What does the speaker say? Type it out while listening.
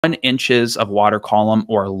inches of water column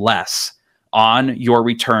or less on your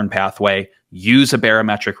return pathway, use a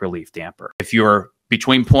barometric relief damper. If you're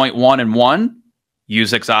between 0.1 and 1,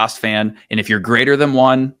 use exhaust fan. And if you're greater than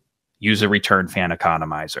 1, use a return fan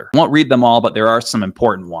economizer. I won't read them all, but there are some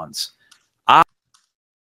important ones.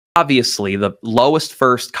 Obviously, the lowest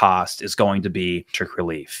first cost is going to be barometric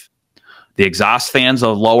relief. The exhaust fan's a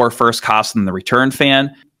lower first cost than the return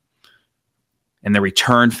fan, and the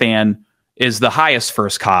return fan is the highest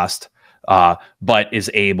first cost, but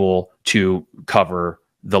is able to cover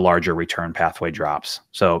the larger return pathway drops.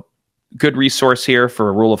 So good resource here for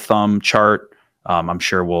a rule of thumb chart. I'm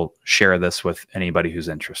sure we'll share this with anybody who's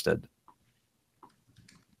interested.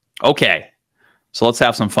 Okay, so let's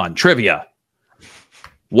have some fun. Trivia.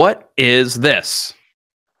 What is this?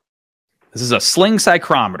 This is a sling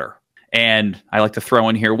psychrometer. And I like to throw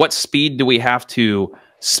in here, what speed do we have to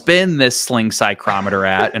spin this sling psychrometer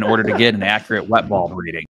at in order to get an accurate wet bulb reading?